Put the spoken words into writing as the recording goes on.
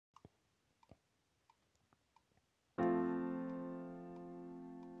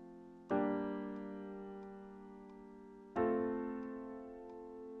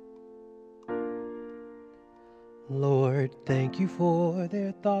Lord, thank you for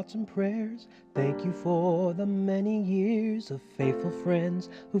their thoughts and prayers. Thank you for the many years of faithful friends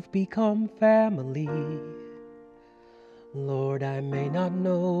who've become family. Lord, I may not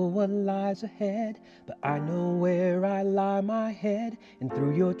know what lies ahead, but I know where I lie my head, and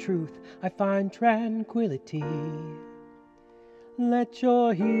through your truth I find tranquility. Let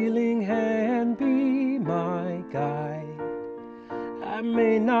your healing hand be my guide. I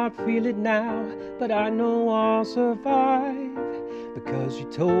may not feel it now, but I know I'll survive, because you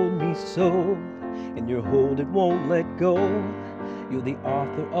told me so, and your hold it won't let go. You're the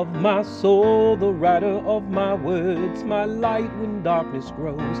author of my soul, the writer of my words, my light when darkness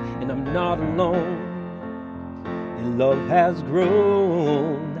grows, and I'm not alone. Your love has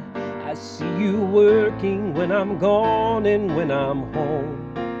grown. I see you working when I'm gone and when I'm home.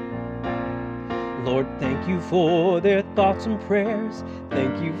 Lord, thank you for their thoughts and prayers.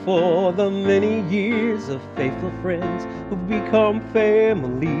 Thank you for the many years of faithful friends who've become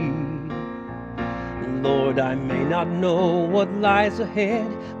family. Lord, I may not know what lies ahead,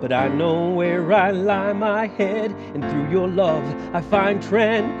 but I know where I lie my head, and through your love I find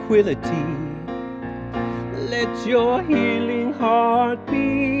tranquility. Let your healing heart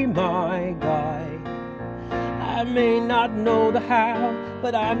be my guide. I may not know the how,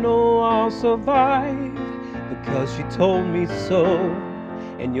 but I know I'll survive, because you told me so,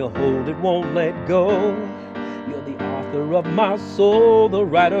 and your hold it won't let go. You're the author of my soul, the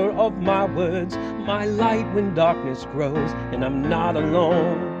writer of my words, my light when darkness grows, and I'm not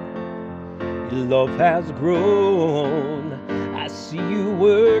alone. Your love has grown. I see you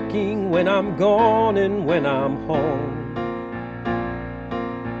working when I'm gone and when I'm home.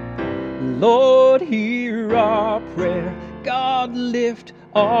 Lord, hear our prayer. God, lift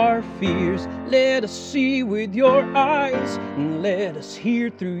our fears. Let us see with your eyes, and let us hear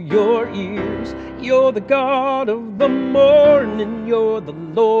through your ears. You're the God of the morning, you're the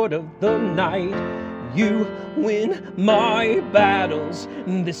Lord of the night. You win my battles,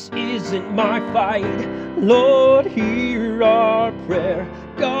 this isn't my fight. Lord, hear our prayer.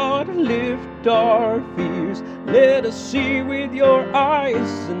 God, lift our fears. Let us see with your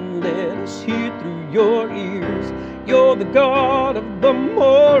eyes, and let us hear through your ears. You're the God of the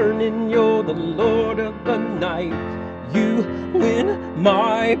morning, you're the Lord of the night. You win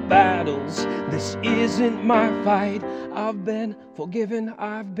my battles, this isn't my fight. I've been forgiven,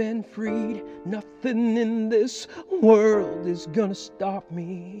 I've been freed. Nothing in this world is gonna stop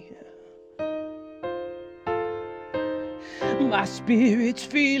me. My spirit's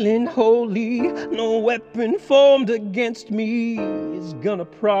feeling holy. No weapon formed against me is gonna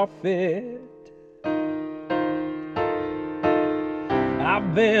profit.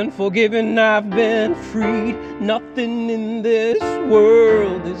 I've been forgiven, I've been freed. Nothing in this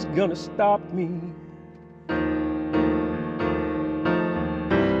world is gonna stop me.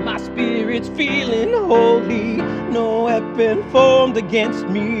 My spirit's feeling holy. No weapon formed against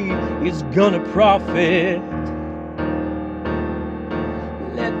me is gonna profit.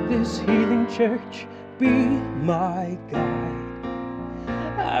 Let this healing church be my guide.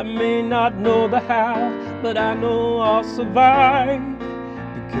 I may not know the how, but I know I'll survive,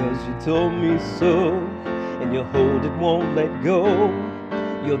 because you told me so, and your hold it won't let go.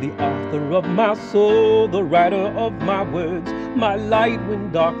 You're the author of my soul, the writer of my words, my light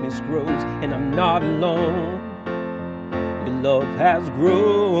when darkness grows, and I'm not alone. Your love has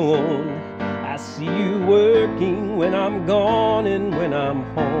grown. I see you working when I'm gone and when I'm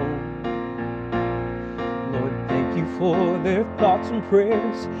home. Lord, thank you for their thoughts and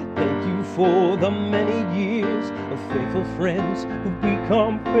prayers. Thank you for the many years of faithful friends who've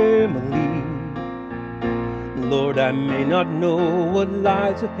become family. Lord, I may not know what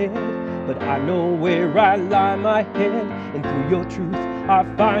lies ahead, but I know where I lie my head, and through your truth I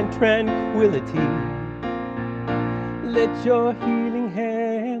find tranquility. Let your healing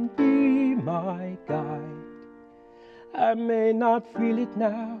hand be my guide. I may not feel it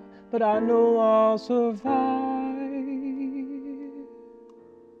now, but I know I'll survive,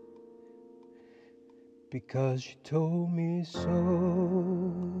 because you told me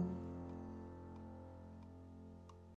so.